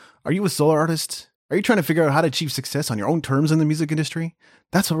Are you a solo artist? Are you trying to figure out how to achieve success on your own terms in the music industry?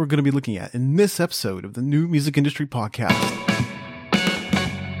 That's what we're going to be looking at in this episode of the New Music Industry Podcast.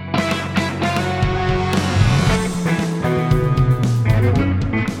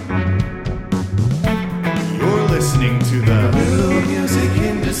 You're listening to the New Music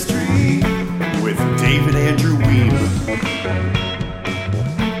Industry with David Andrew Weeb.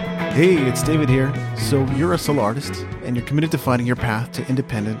 Hey, it's David here. So you're a solo artist and you're committed to finding your path to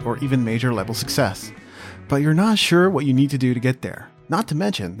independent or even major level success, but you're not sure what you need to do to get there. Not to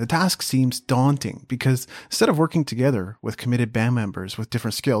mention, the task seems daunting because instead of working together with committed band members with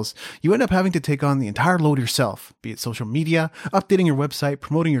different skills, you end up having to take on the entire load yourself, be it social media, updating your website,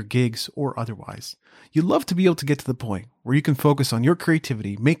 promoting your gigs, or otherwise. You'd love to be able to get to the point where you can focus on your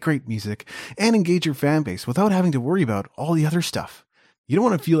creativity, make great music, and engage your fan base without having to worry about all the other stuff. You don't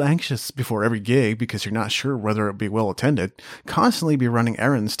want to feel anxious before every gig because you're not sure whether it'll be well attended, constantly be running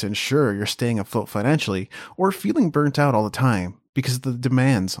errands to ensure you're staying afloat financially, or feeling burnt out all the time because of the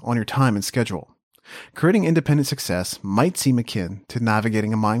demands on your time and schedule. Creating independent success might seem akin to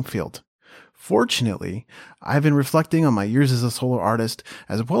navigating a minefield. Fortunately, I've been reflecting on my years as a solo artist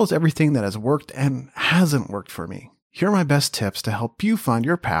as well as everything that has worked and hasn't worked for me. Here are my best tips to help you find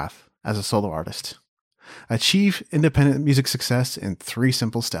your path as a solo artist. Achieve independent music success in 3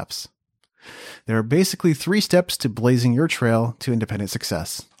 simple steps. There are basically 3 steps to blazing your trail to independent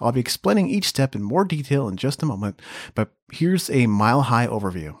success. I'll be explaining each step in more detail in just a moment, but here's a mile-high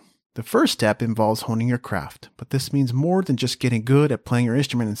overview. The first step involves honing your craft, but this means more than just getting good at playing your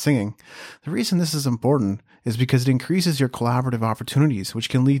instrument and singing. The reason this is important is because it increases your collaborative opportunities, which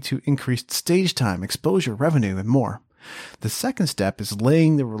can lead to increased stage time, exposure, revenue, and more. The second step is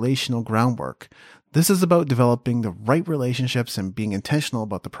laying the relational groundwork. This is about developing the right relationships and being intentional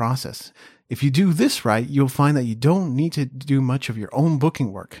about the process. If you do this right, you'll find that you don't need to do much of your own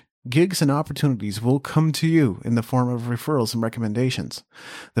booking work. Gigs and opportunities will come to you in the form of referrals and recommendations.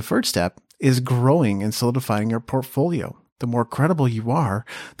 The third step is growing and solidifying your portfolio. The more credible you are,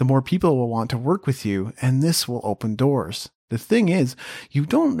 the more people will want to work with you, and this will open doors. The thing is, you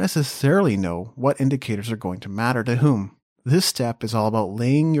don't necessarily know what indicators are going to matter to whom. This step is all about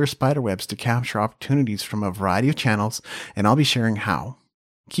laying your spiderwebs to capture opportunities from a variety of channels, and I'll be sharing how.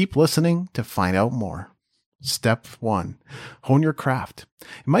 Keep listening to find out more. Step 1. Hone your craft.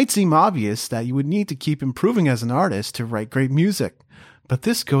 It might seem obvious that you would need to keep improving as an artist to write great music, but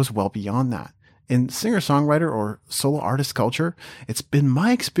this goes well beyond that. In singer-songwriter or solo artist culture, it's been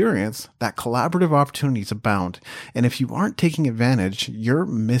my experience that collaborative opportunities abound, and if you aren't taking advantage, you're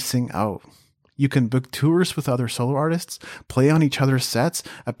missing out. You can book tours with other solo artists, play on each other's sets,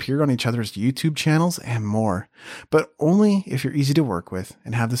 appear on each other's YouTube channels, and more. But only if you're easy to work with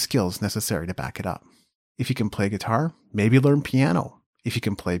and have the skills necessary to back it up. If you can play guitar, maybe learn piano. If you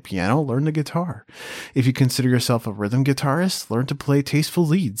can play piano, learn the guitar. If you consider yourself a rhythm guitarist, learn to play tasteful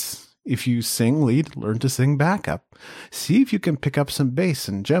leads. If you sing lead, learn to sing backup. See if you can pick up some bass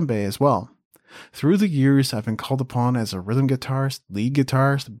and djembe as well. Through the years, I've been called upon as a rhythm guitarist, lead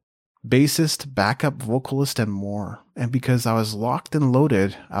guitarist, bassist, backup vocalist, and more. And because I was locked and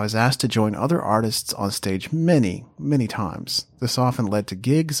loaded, I was asked to join other artists on stage many, many times. This often led to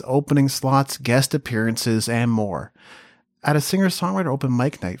gigs, opening slots, guest appearances, and more. At a singer-songwriter open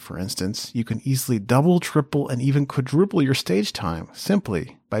mic night, for instance, you can easily double, triple, and even quadruple your stage time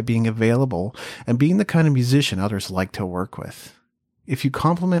simply by being available and being the kind of musician others like to work with. If you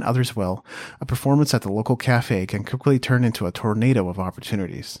compliment others well, a performance at the local cafe can quickly turn into a tornado of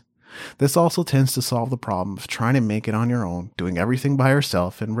opportunities. This also tends to solve the problem of trying to make it on your own, doing everything by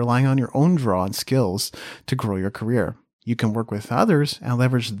yourself, and relying on your own draw and skills to grow your career. You can work with others and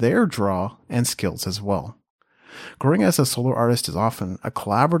leverage their draw and skills as well. Growing as a solo artist is often a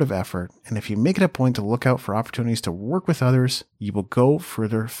collaborative effort, and if you make it a point to look out for opportunities to work with others, you will go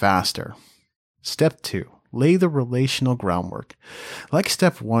further faster. Step 2. Lay the relational groundwork. Like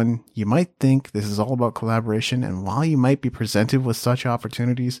step 1, you might think this is all about collaboration, and while you might be presented with such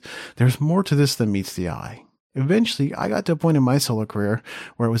opportunities, there's more to this than meets the eye. Eventually, I got to a point in my solo career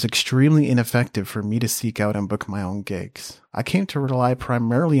where it was extremely ineffective for me to seek out and book my own gigs. I came to rely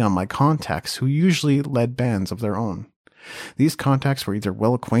primarily on my contacts, who usually led bands of their own. These contacts were either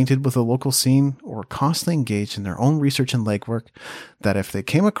well acquainted with the local scene or constantly engaged in their own research and legwork that if they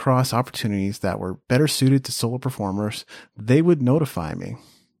came across opportunities that were better suited to solo performers, they would notify me.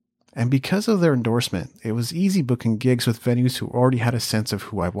 And because of their endorsement, it was easy booking gigs with venues who already had a sense of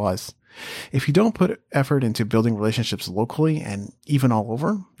who I was. If you don't put effort into building relationships locally and even all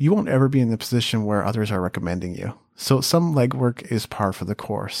over, you won't ever be in the position where others are recommending you. So some legwork is par for the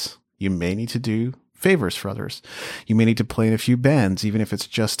course. You may need to do favors for others. You may need to play in a few bands, even if it's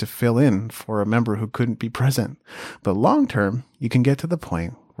just to fill in for a member who couldn't be present. But long term, you can get to the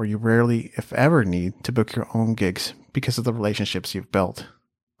point where you rarely, if ever, need to book your own gigs because of the relationships you've built.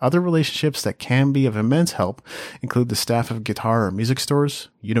 Other relationships that can be of immense help include the staff of guitar or music stores,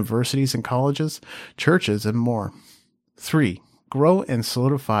 universities and colleges, churches, and more. 3. Grow and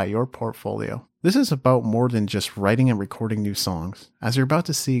solidify your portfolio. This is about more than just writing and recording new songs. As you're about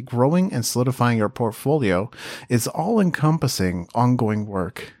to see, growing and solidifying your portfolio is all-encompassing ongoing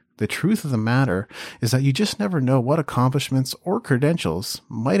work. The truth of the matter is that you just never know what accomplishments or credentials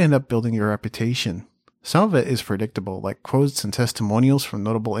might end up building your reputation. Some of it is predictable, like quotes and testimonials from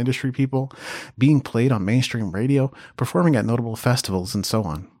notable industry people, being played on mainstream radio, performing at notable festivals, and so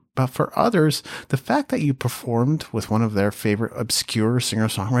on. But for others, the fact that you performed with one of their favorite obscure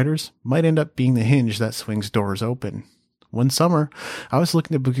singer-songwriters might end up being the hinge that swings doors open. One summer, I was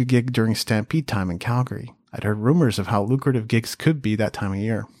looking to book a gig during Stampede time in Calgary. I'd heard rumors of how lucrative gigs could be that time of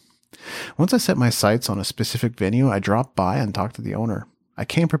year. Once I set my sights on a specific venue, I dropped by and talked to the owner. I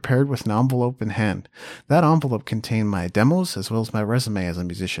came prepared with an envelope in hand. That envelope contained my demos as well as my resume as a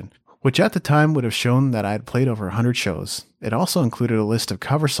musician, which at the time would have shown that I had played over 100 shows. It also included a list of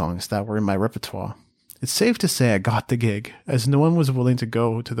cover songs that were in my repertoire. It's safe to say I got the gig, as no one was willing to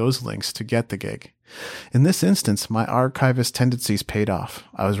go to those links to get the gig. In this instance, my archivist tendencies paid off.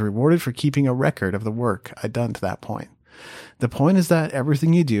 I was rewarded for keeping a record of the work I'd done to that point. The point is that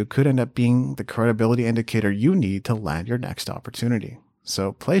everything you do could end up being the credibility indicator you need to land your next opportunity.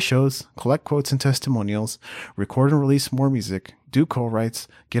 So play shows, collect quotes and testimonials, record and release more music, do co-writes,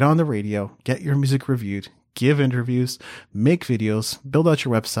 get on the radio, get your music reviewed, give interviews, make videos, build out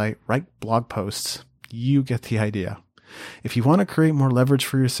your website, write blog posts. You get the idea. If you want to create more leverage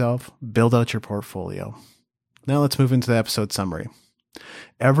for yourself, build out your portfolio. Now let's move into the episode summary.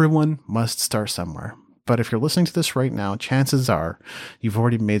 Everyone must start somewhere. But if you're listening to this right now, chances are you've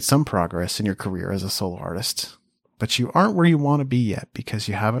already made some progress in your career as a solo artist. But you aren't where you want to be yet because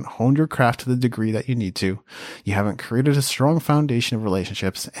you haven't honed your craft to the degree that you need to. You haven't created a strong foundation of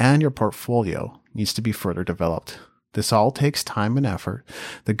relationships, and your portfolio needs to be further developed. This all takes time and effort.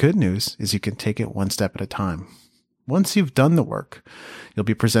 The good news is you can take it one step at a time. Once you've done the work, you'll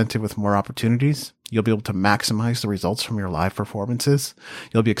be presented with more opportunities. You'll be able to maximize the results from your live performances.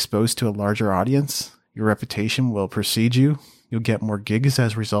 You'll be exposed to a larger audience. Your reputation will precede you. You'll get more gigs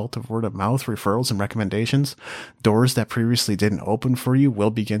as a result of word of mouth, referrals, and recommendations. Doors that previously didn't open for you will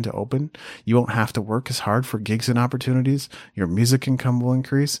begin to open. You won't have to work as hard for gigs and opportunities. Your music income will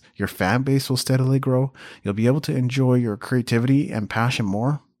increase. Your fan base will steadily grow. You'll be able to enjoy your creativity and passion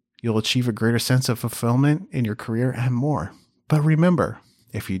more. You'll achieve a greater sense of fulfillment in your career and more. But remember,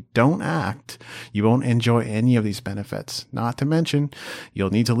 if you don't act, you won't enjoy any of these benefits. Not to mention, you'll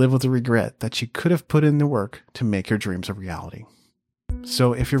need to live with the regret that you could have put in the work to make your dreams a reality.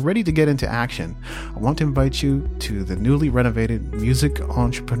 So if you're ready to get into action, I want to invite you to the newly renovated Music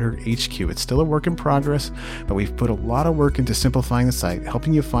Entrepreneur HQ. It's still a work in progress, but we've put a lot of work into simplifying the site,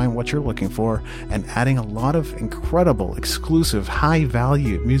 helping you find what you're looking for, and adding a lot of incredible, exclusive,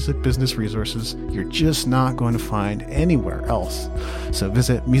 high-value music business resources you're just not going to find anywhere else. So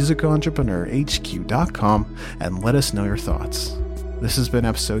visit musicentrepreneurhq.com and let us know your thoughts. This has been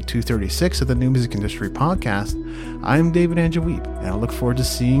episode 236 of the New Music Industry Podcast. I'm David Andrew Wiebe, and I look forward to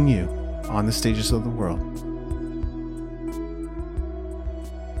seeing you on the stages of the world.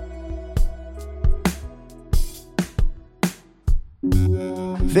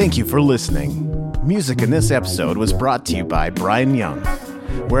 Thank you for listening. Music in this episode was brought to you by Brian Young.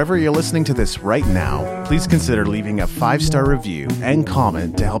 Wherever you're listening to this right now, please consider leaving a 5-star review and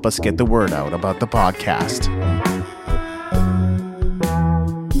comment to help us get the word out about the podcast.